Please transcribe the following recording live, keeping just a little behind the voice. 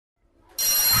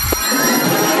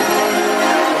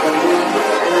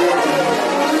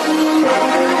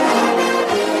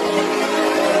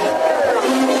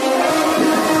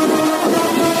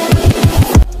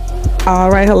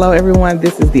right, hello everyone.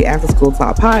 This is the After School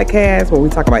Talk podcast where we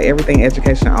talk about everything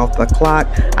education off the clock.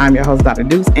 I'm your host, Dr.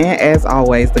 Deuce, and as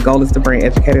always, the goal is to bring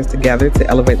educators together to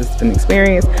elevate the student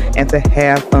experience and to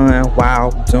have fun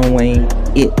while doing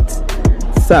it.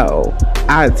 So,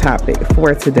 our topic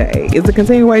for today is a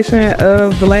continuation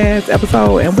of the last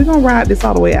episode, and we're gonna ride this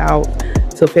all the way out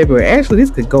till February. Actually,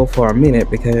 this could go for a minute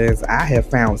because I have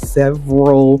found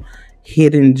several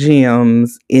hidden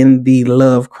gems in the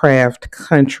Lovecraft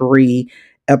country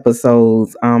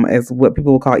episodes, as what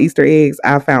people will call Easter eggs.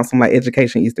 I found some like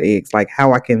education Easter eggs, like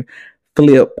how I can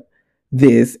flip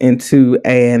this into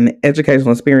an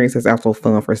educational experience that's also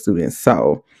fun for students.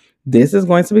 So this is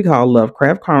going to be called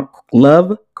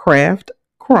Lovecraft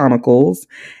Chronicles,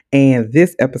 and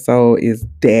this episode is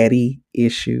Daddy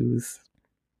Issues.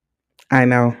 I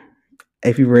know.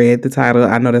 If you read the title,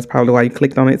 I know that's probably why you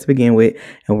clicked on it to begin with.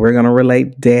 And we're going to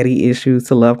relate daddy issues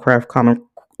to Lovecraft Chronicles,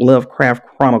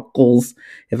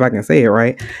 if I can say it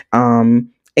right, and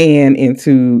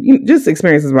into just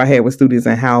experiences I had with students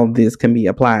and how this can be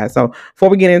applied. So before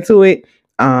we get into it,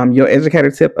 your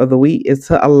educator tip of the week is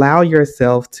to allow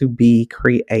yourself to be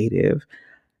creative.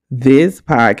 This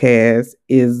podcast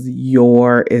is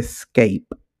your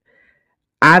escape.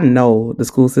 I know the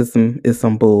school system is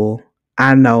some bull.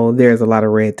 I know there's a lot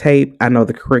of red tape. I know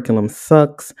the curriculum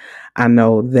sucks. I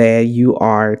know that you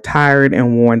are tired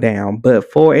and worn down,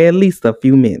 but for at least a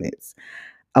few minutes,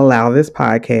 allow this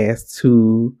podcast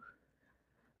to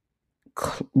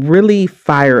really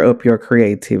fire up your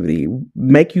creativity,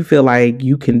 make you feel like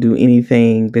you can do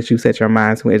anything that you set your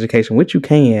mind to in education, which you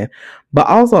can, but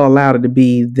also allow it to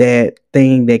be that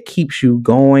thing that keeps you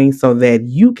going so that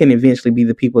you can eventually be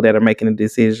the people that are making the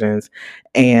decisions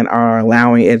and are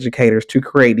allowing educators to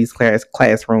create these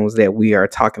classrooms that we are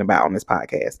talking about on this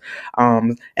podcast.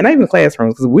 And not even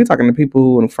classrooms, because we're talking to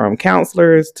people from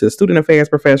counselors to student affairs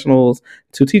professionals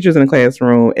to teachers in the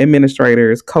classroom,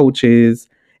 administrators, coaches,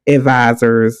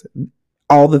 advisors,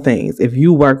 all the things. If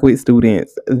you work with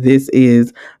students, this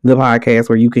is the podcast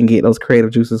where you can get those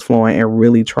creative juices flowing and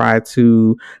really try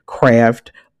to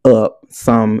craft up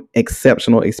some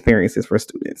exceptional experiences for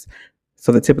students.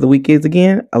 So the tip of the week is,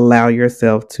 again, allow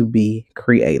yourself to be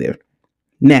creative.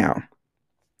 Now,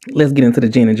 let's get into the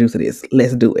gin and juice of this.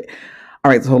 Let's do it. All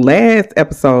right, so last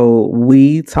episode,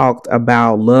 we talked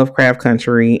about Lovecraft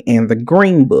Country and the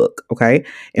Green Book, okay?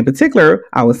 In particular,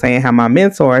 I was saying how my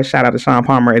mentor, shout out to Sean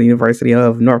Palmer at the University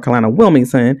of North Carolina,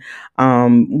 Wilmington,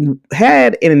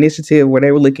 had an initiative where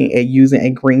they were looking at using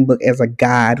a Green Book as a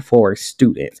guide for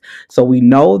students. So we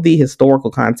know the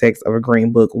historical context of a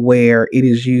Green Book where it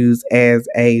is used as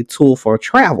a tool for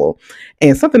travel.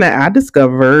 And something that I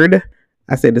discovered,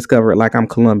 I said discovered like I'm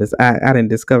Columbus. I didn't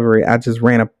discover it. I just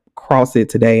ran across it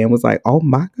today and was like, oh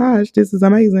my gosh, this is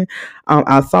amazing.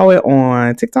 I saw it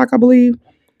on TikTok, I believe.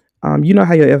 You know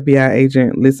how your FBI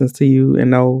agent listens to you and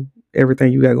know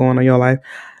everything you got going on in your life.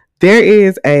 There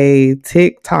is a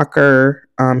TikToker.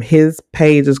 His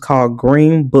page is called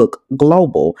Green Book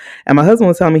Global. And my husband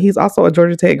was telling me he's also a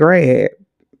Georgia Tech grad.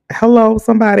 Hello,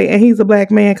 somebody. And he's a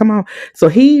black man. Come on. So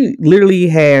he literally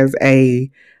has a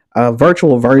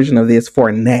virtual version of this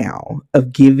for now,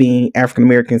 of giving African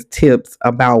Americans tips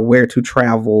about where to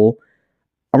travel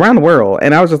around the world.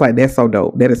 And I was just like, that's so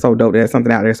dope. That is so dope. There's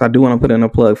something out there. So I do want to put in a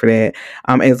plug for that.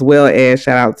 As well as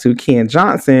shout out to Ken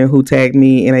Johnson, who tagged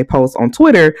me in a post on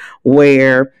Twitter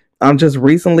where just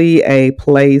recently a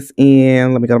place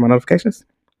in, let me go to my notifications.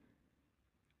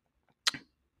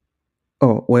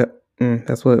 Oh, well,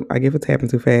 that's what I give a tapping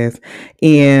too fast.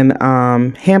 In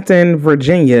Hampton,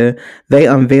 Virginia, they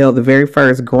unveiled the very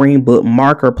first Green Book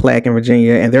marker plaque in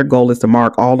Virginia, and their goal is to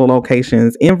mark all the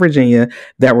locations in Virginia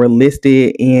that were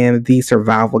listed in the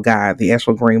survival guide, the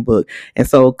actual Green Book. And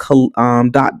so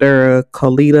Dr.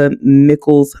 Kalita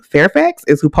Nichols Fairfax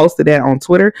is who posted that on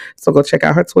Twitter. So go check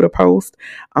out her Twitter post.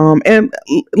 And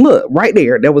look, right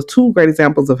there was two great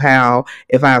examples of how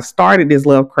if I started this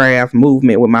Lovecraft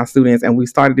movement with my students and we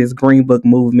started this Green Book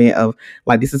movement of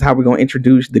like, this is how we're going to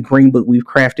introduce the Green Book we've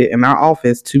crafted in our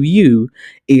office to you,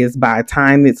 is by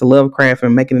tying it to Lovecraft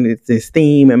and making it this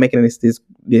theme and making it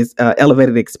this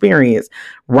elevated experience.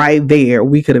 Right there,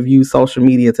 we could have used social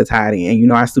media to tie it in. You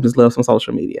know, our students love some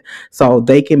social media, so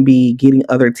they can be getting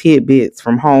other tidbits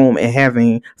from home and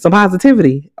having some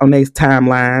positivity on these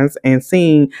timelines and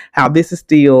seeing how this is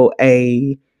still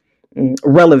a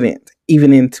relevant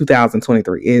even in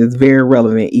 2023. It is very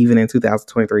relevant even in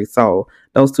 2023. So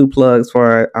those two plugs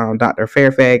for Dr.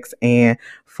 Fairfax and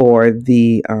for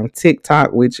the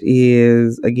TikTok, which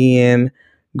is again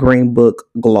Green Book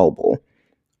Global.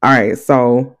 All right,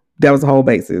 so That was the whole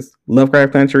basis.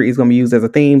 Lovecraft Country is going to be used as a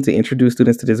theme to introduce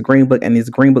students to this green book, and this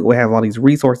green book will have all these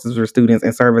resources for students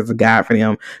and serve as a guide for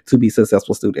them to be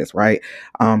successful students, right?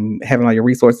 Having all your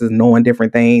resources, knowing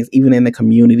different things, even in the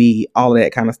community, all of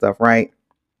that kind of stuff, right?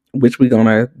 Which we're going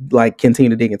to like continue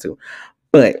to dig into.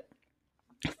 But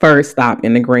first stop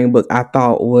in the green book I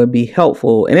thought would be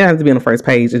helpful, and it has to be on the first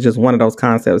page. It's just one of those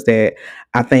concepts that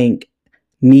I think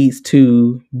needs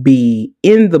to be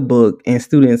in the book, and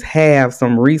students have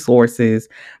some resources,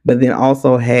 but then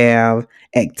also have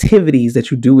activities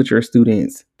that you do with your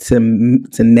students to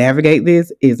navigate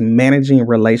this, is managing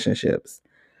relationships.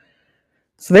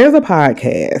 So there's a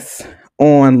podcast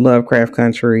on Lovecraft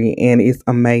Country, and it's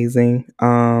amazing.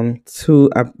 I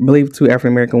believe two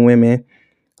African American women,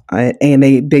 and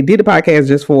they did the podcast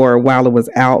just for while it was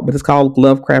out, but it's called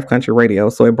Lovecraft Country Radio.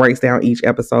 So it breaks down each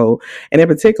episode. And in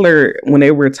particular, when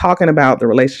they were talking about the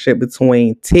relationship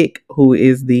between Tick, who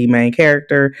is the main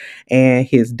character, and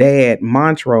his dad,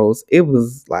 Montrose, it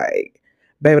was like,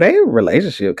 baby, their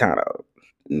relationship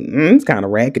it's kind of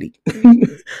raggedy.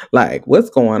 Like, what's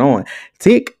going on?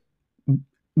 Tick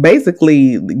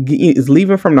basically is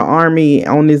leaving from the army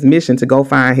on this mission to go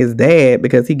find his dad,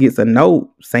 because he gets a note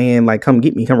saying like, come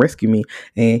get me, come rescue me.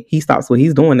 And he stops what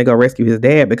he's doing to go rescue his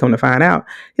dad, but come to find out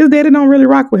his daddy don't really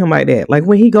rock with him like that. Like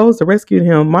when he goes to rescue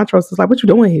him, Montrose is like, what you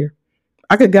doing here?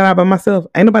 I could get out by myself.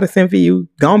 Ain't nobody sent for you.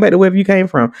 Going back to wherever you came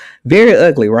from. Very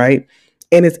ugly, right?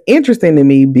 And it's interesting to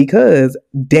me because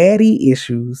daddy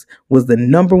issues was the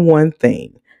number one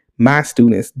thing my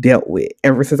students dealt with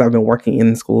ever since I've been working in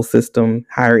the school system,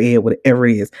 higher ed, whatever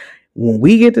it is. When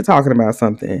we get to talking about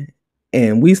something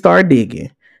and we start digging,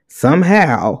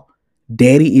 somehow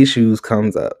daddy issues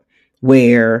comes up,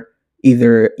 where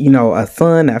either, a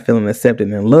son not feeling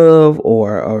accepted in love,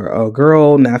 or a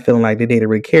girl not feeling like the daddy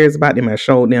really cares about them, and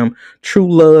showed them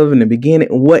true love in the beginning,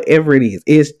 whatever it is.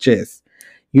 It's just,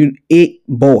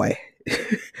 boy.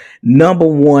 Number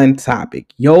one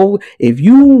topic. If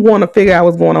you want to figure out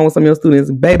what's going on with some of your students,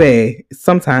 baby,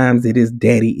 sometimes it is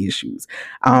daddy issues.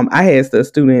 I had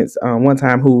students one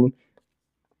time who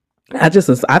I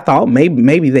thought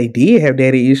maybe they did have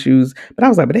daddy issues, but I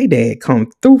was like, but they dad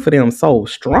come through for them so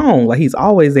strong, like he's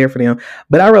always there for them.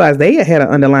 But I realized they had an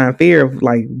underlying fear of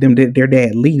like their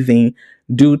dad leaving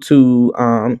due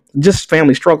to just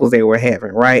family struggles they were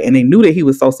having, right? And they knew that he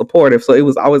was so supportive, so it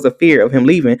was always a fear of him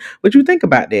leaving. But you think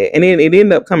about that, and then it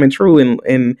ended up coming true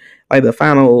in like the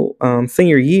final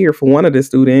senior year for one of the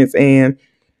students, and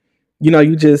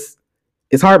it's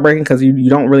heartbreaking because you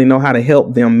don't really know how to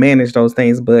help them manage those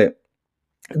things. But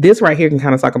this right here can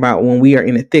kind of talk about when we are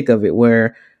in the thick of it,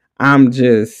 where I'm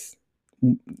just,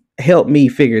 help me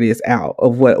figure this out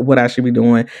of what I should be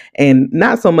doing. And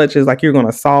not so much as like you're going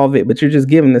to solve it, but you're just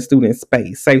giving the student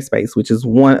safe space, which is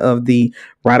one of the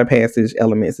rite of passage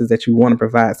elements, is that you want to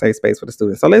provide safe space for the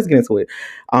student. So let's get into it.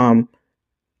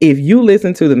 If you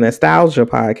listen to the Nostalgia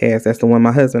podcast, that's the one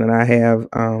my husband and I have,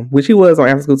 which he was on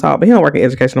After School Talk, but he don't work in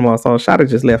education anymore, so Shada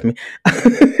just left me.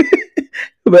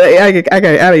 But I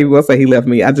don't even want to say he left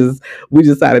me. We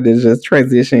decided to just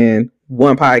transition.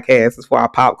 One podcast is for our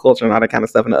pop culture and all that kind of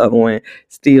stuff, and the other one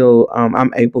still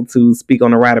I'm able to speak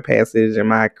on the rite of passage and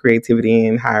my creativity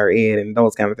in higher ed and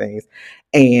those kind of things.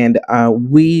 And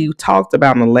we talked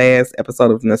about in the last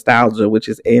episode of Nostalgia, which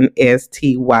is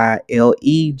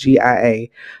NSTYLEGIA,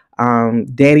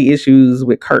 daddy issues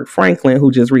with Kirk Franklin,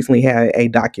 who just recently had a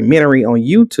documentary on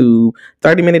YouTube,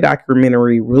 30-minute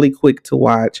documentary, really quick to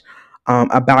watch,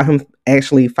 about him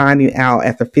actually finding out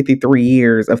after 53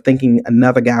 years of thinking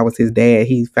another guy was his dad,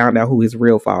 he found out who his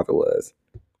real father was.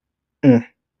 And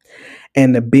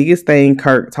the biggest thing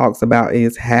Kirk talks about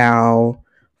is how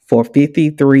for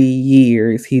 53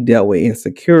 years he dealt with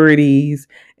insecurities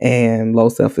and low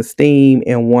self-esteem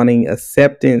and wanting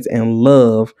acceptance and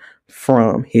love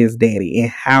from his daddy, and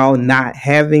how not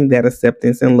having that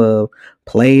acceptance and love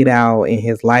played out in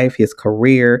his life, his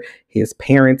career, his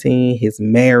parenting, his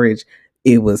marriage.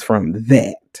 It was from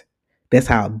that. That's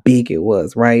how big it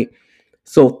was, right?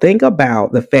 So think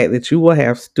about the fact that you will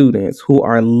have students who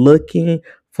are looking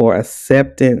for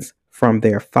acceptance from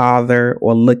their father,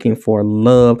 or looking for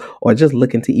love, or just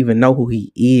looking to even know who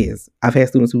he is. I've had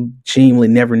students who genuinely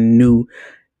never knew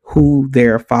who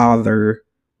their father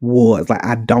was. Like,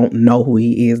 I don't know who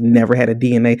he is, never had a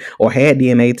DNA or had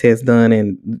DNA test done,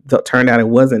 and turned out it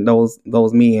wasn't those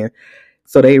men.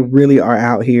 So they really are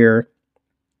out here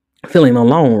feeling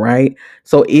alone, right?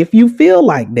 So if you feel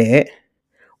like that,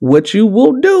 what you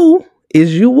will do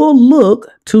is you will look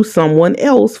to someone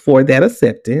else for that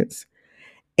acceptance,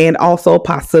 and also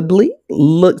possibly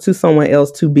look to someone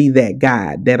else to be that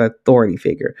guide, that authority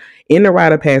figure. In the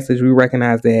rite of passage, we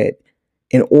recognize that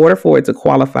In order for it to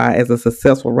qualify as a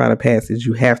successful rite of passage,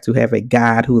 you have to have a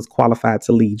guide who is qualified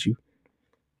to lead you.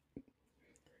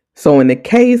 So in the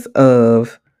case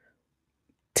of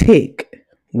Tick,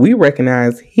 we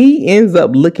recognize he ends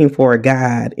up looking for a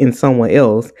guide in someone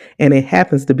else, and it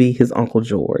happens to be his Uncle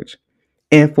George.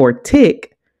 And for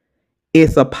Tick,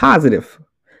 it's a positive.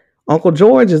 Uncle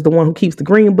George is the one who keeps the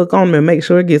green book on him and makes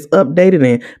sure it gets updated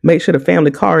and make sure the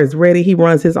family car is ready. He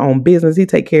runs his own business. He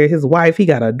takes care of his wife. He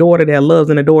got a daughter that loves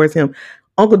and adores him.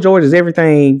 Uncle George is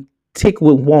everything Tick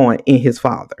would want in his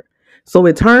father. So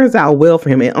it turns out well for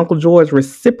him, and Uncle George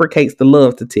reciprocates the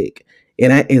love to Tick.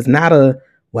 And it's not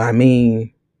well, I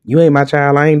mean, you ain't my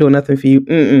child. I ain't doing nothing for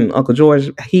you. Uncle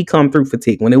George, he come through for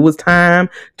Tick. When it was time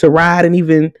to ride and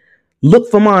even look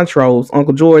for Montrose,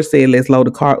 Uncle George said, let's load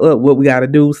the car up. What we got to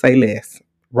do, say less,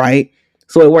 right?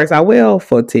 So it works out well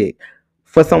for Tick.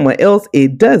 For someone else,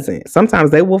 it doesn't.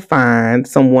 Sometimes they will find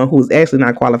someone who's actually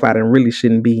not qualified and really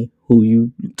shouldn't be who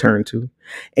you turn to.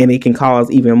 And it can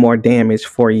cause even more damage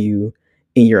for you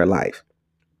in your life.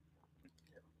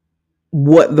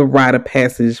 What the rite of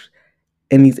passage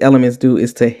and these elements do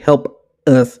is to help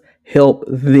us help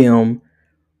them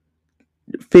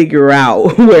figure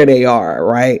out where they are,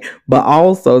 right? But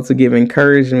also to give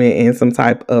encouragement and some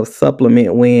type of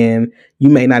supplement when you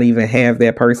may not even have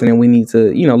that person and we need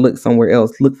to, look somewhere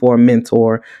else, look for a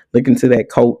mentor, look into that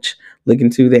coach, look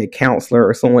into that counselor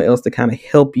or someone else to kind of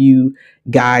help you,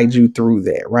 guide you through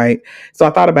that, right? So I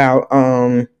thought about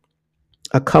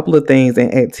a couple of things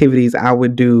and activities I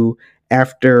would do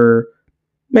after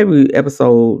maybe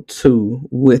episode 2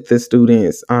 with the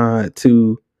students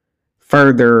to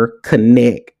further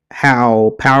connect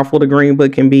how powerful the green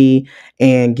book can be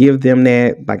and give them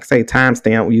that, like say,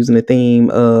 timestamp using the theme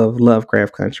of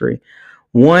Lovecraft country.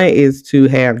 One is to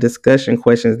have discussion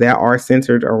questions that are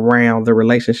centered around the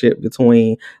relationship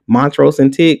between Montrose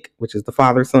and Tick, which is the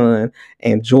father-son,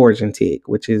 and George and Tick,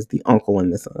 which is the uncle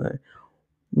and the son.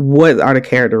 What are the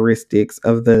characteristics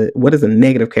what is the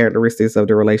negative characteristics of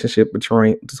the relationship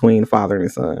between father and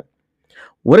son?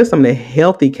 What are some of the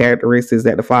healthy characteristics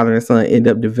that the father and son end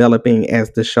up developing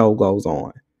as the show goes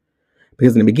on?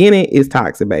 Because in the beginning, it's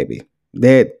toxic, baby.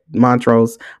 That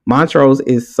Montrose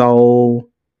is so,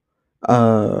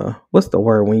 what's the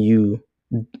word when you,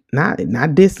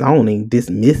 not disowning,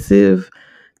 dismissive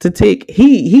to Tick.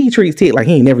 He treats Tick like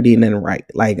he ain't never did nothing right.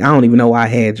 Like, I don't even know why I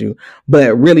had you.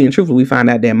 But really and truthfully, we find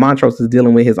out that Montrose is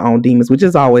dealing with his own demons, which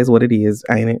is always what it is,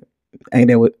 ain't it? Ain't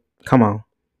that what, come on.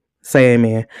 Say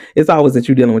amen. It's always that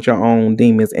you're dealing with your own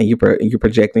demons and you're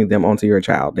projecting them onto your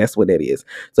child. That's what that is.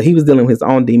 So he was dealing with his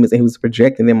own demons and he was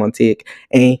projecting them on Tick,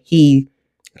 and he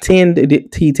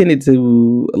tended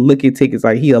to look at Tick as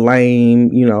like he a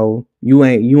lame, you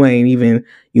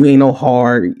ain't no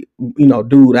hard,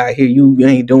 dude out here. You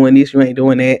ain't doing this, you ain't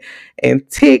doing that. And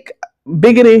Tick,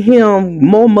 bigger than him,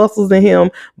 more muscles than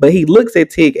him, but he looks at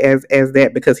Tick as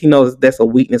that because he knows that's a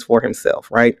weakness for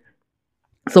himself, right?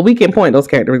 So we can point those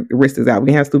characteristics out. We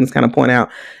can have students kind of point out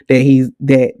that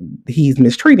he's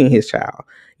mistreating his child.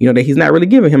 That he's not really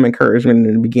giving him encouragement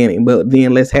in the beginning. But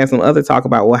then let's have some other talk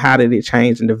about, well, how did it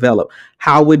change and develop?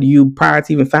 How would you, prior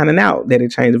to even finding out that it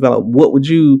changed and developed, what would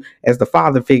you, as the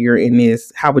father figure in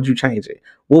this, how would you change it?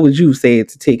 What would you say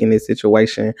to Tick in this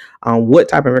situation? What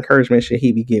type of encouragement should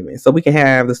he be giving? So we can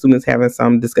have the students having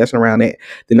some discussion around that.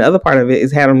 Then the other part of it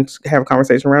is have them have a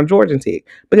conversation around George and Tick.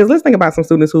 Because let's think about some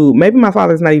students who, maybe my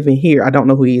father's not even here. I don't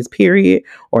know who he is, period,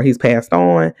 or he's passed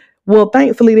on. Well,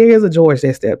 thankfully, there is a George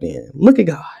that stepped in. Look at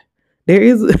God. There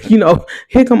is,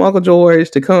 here come Uncle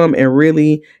George to come and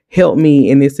really help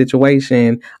me in this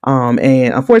situation.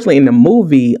 And unfortunately, in the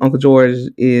movie, Uncle George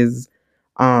is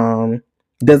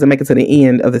doesn't make it to the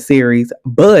end of the series,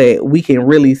 but we can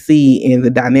really see in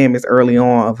the dynamics early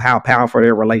on of how powerful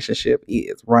their relationship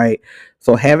is, right?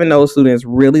 So having those students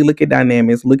really look at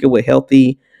dynamics, look at what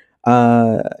healthy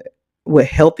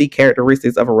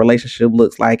characteristics of a relationship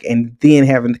looks like, and then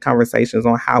having the conversations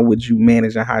on how would you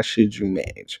manage and how should you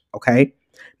manage, okay?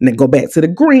 And then go back to the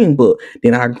green book.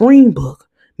 Then our green book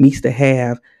needs to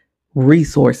have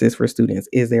resources for students.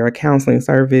 Is there a counseling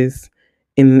service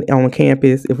on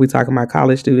campus? If we're talking about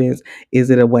college students, is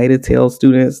it a way to tell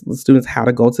students how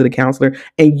to go to the counselor?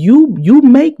 And you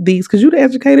make these, because you're the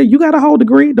educator, you got a whole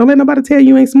degree. Don't let nobody tell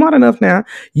you ain't smart enough now.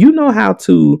 You know how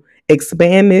to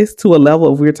expand this to a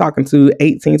level if we're talking to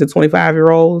 18 to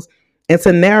 25-year-olds, and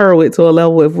to narrow it to a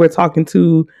level if we're talking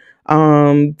to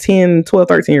 10, 12,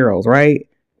 13-year-olds, right?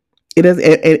 It is,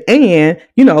 and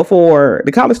for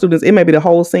the college students, it may be the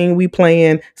whole scene we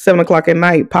playing 7:00 at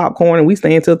night, popcorn, and we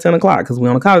stay until 10 o'clock because we're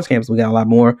on a college campus. We got a lot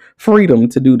more freedom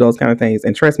to do those kind of things.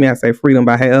 And trust me, I say freedom,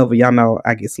 but however, y'all know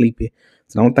I get sleepy.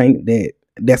 So don't think that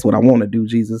that's what I want to do.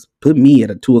 Jesus, put me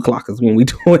at a 2:00 is when we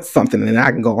doing something and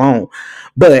I can go home.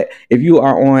 But if you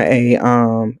are on a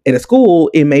at a school,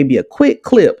 it may be a quick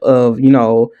clip of,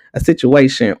 a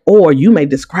situation, or you may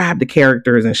describe the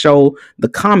characters and show the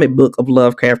comic book of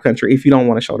Lovecraft Country if you don't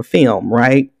want to show the film,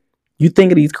 right? You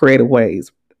think of these creative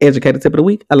ways. Educated tip of the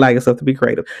week, allow yourself to be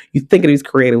creative. You think of these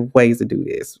creative ways to do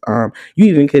this. You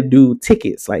even could do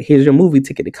tickets, like here's your movie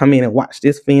ticket to come in and watch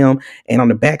this film, and on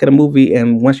the back of the movie,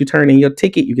 and once you turn in your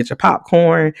ticket, you get your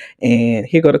popcorn, and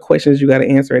here go the questions you got to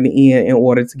answer in the end in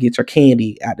order to get your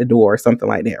candy out the door or something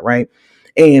like that, right?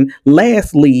 And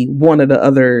lastly, one of the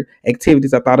other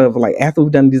activities I thought of, like after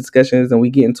we've done these discussions and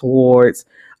we getting towards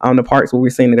the parts where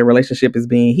we're saying that the relationship is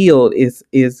being healed,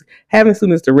 is having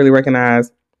students to really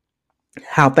recognize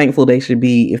how thankful they should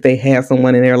be if they have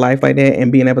someone in their life like that,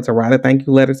 and being able to write a thank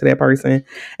you letter to that person.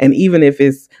 And even if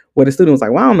it's where the student was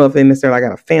like, well, I don't know if they necessarily, I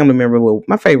got a family member, well,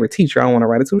 my favorite teacher I want to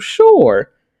write it to,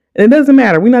 sure. And it doesn't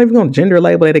matter. We're not even going to gender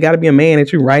label it. It got to be a man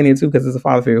that you're writing it to because it's a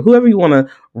father figure. Whoever you want to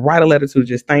write a letter to,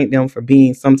 just thank them for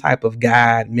being some type of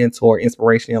guide, mentor,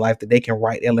 inspiration in your life, that they can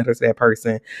write that letter to that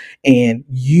person and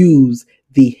use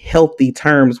the healthy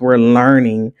terms we're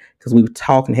learning, because we've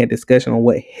talked and had discussion on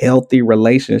what healthy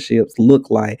relationships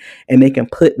look like. And they can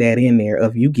put that in there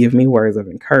of, you give me words of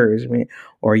encouragement,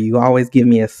 or you always give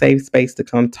me a safe space to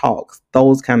come talk.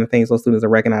 Those kind of things. So students are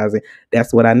recognizing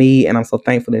that's what I need. And I'm so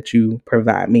thankful that you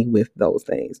provide me with those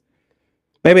things.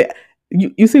 Maybe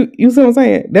you see what I'm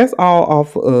saying? That's all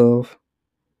off of,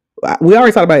 we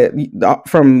already talked about it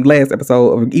from last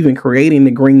episode of even creating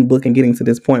the Green Book and getting to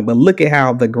this point. But look at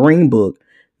how the Green Book,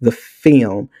 the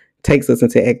film, takes us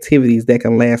into activities that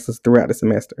can last us throughout the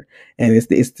semester. And it's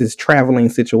this traveling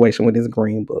situation with this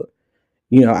Green Book.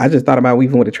 I just thought about,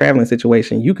 even with the traveling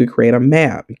situation, you could create a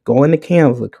map, go into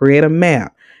Canva, create a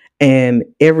map. And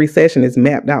every session is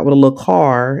mapped out with a little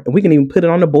car. And we can even put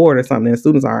it on the board or something. And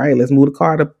students are, all right, let's move the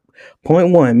car to point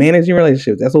 1, managing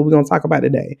relationships. That's what we're going to talk about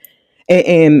today.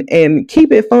 And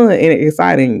keep it fun and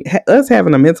exciting. Us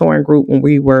having a mentoring group when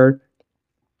we were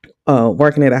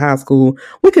working at a high school,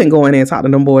 we couldn't go in there and talk to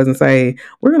them boys and say,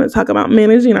 we're going to talk about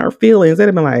managing our feelings. They'd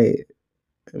have been like,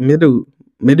 me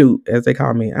do, as they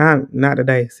call me. I'm not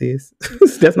today, sis.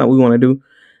 That's not what we want to do.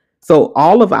 So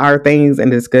all of our things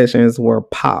and discussions were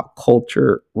pop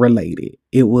culture related.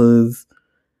 It was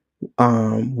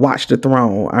Watch the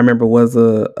Throne. I remember was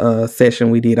a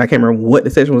session we did. I can't remember what the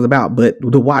session was about, but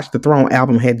the Watch the Throne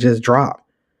album had just dropped.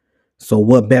 So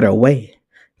what better way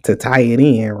to tie it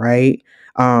in, right?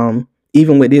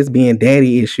 Even with this being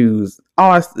daddy issues,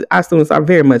 all our students are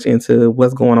very much into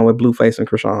what's going on with Blueface and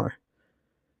Krishan.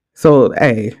 So,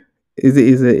 hey, is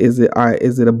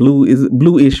it blue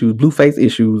issues, Blueface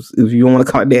issues, if you want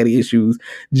to call it daddy issues,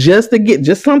 just to get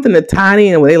just something to tie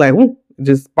in where they like,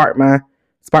 just spark my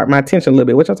attention a little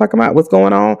bit. What y'all talking about? What's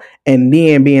going on? And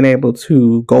then being able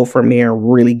to go from there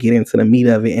and really get into the meat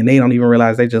of it. And they don't even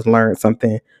realize they just learned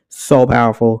something so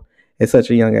powerful at such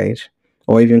a young age.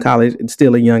 Or even college. It's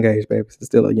still a young age, baby. It's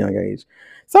still a young age.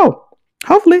 So,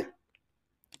 hopefully,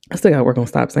 I still got to work on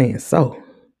stop saying so.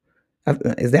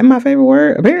 Is that my favorite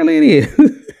word? Apparently it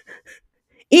is.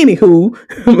 Anywho,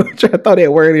 I'm going to try to throw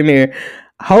that word in there.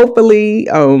 Hopefully,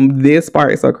 this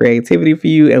sparks some creativity for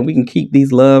you, and we can keep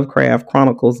these Lovecraft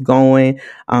Chronicles going.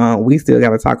 We still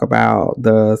got to talk about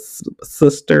the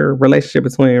sister relationship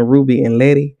between Ruby and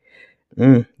Letty.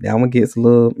 That one gets a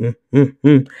little.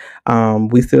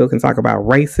 We still can talk about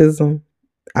racism.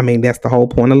 I mean, that's the whole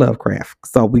point of Lovecraft.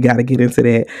 So we got to get into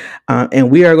that.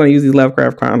 And we are going to use these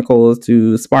Lovecraft Chronicles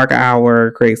to spark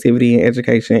our creativity and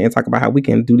education, and talk about how we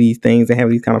can do these things and have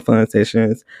these kind of fun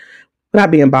sessions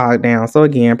without being bogged down. So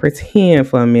again, pretend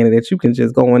for a minute that you can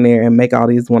just go in there and make all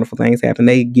these wonderful things happen.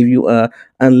 They give you a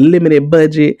unlimited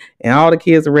budget and all the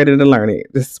kids are ready to learn it.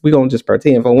 We're going to just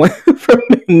pretend for a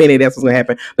minute that's what's going to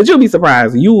happen. But you'll be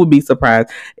surprised. You will be surprised.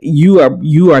 You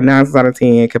are 9 out of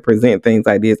 10 can present things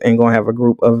like this and going to have a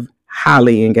group of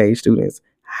highly engaged students.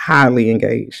 Highly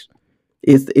engaged.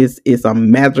 It's a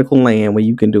magical land where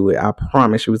you can do it. I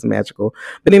promise you it's magical.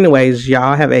 But anyways,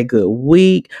 y'all have a good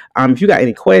week. If you got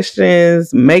any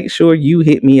questions, make sure you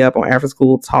hit me up on After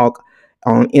School Talk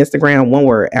on Instagram. One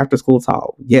word, After School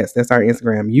Talk. Yes, that's our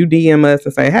Instagram. You DM us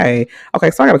and say, hey, okay,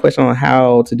 so I got a question on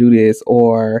how to do this,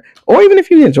 or even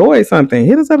if you enjoyed something,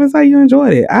 hit us up and say you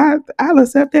enjoyed it. I'll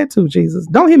accept that too, Jesus.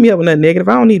 Don't hit me up with nothing negative.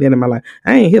 I don't need that in my life.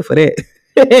 I ain't here for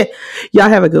that. Y'all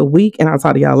have a good week, and I'll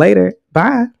talk to y'all later.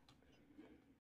 Bye.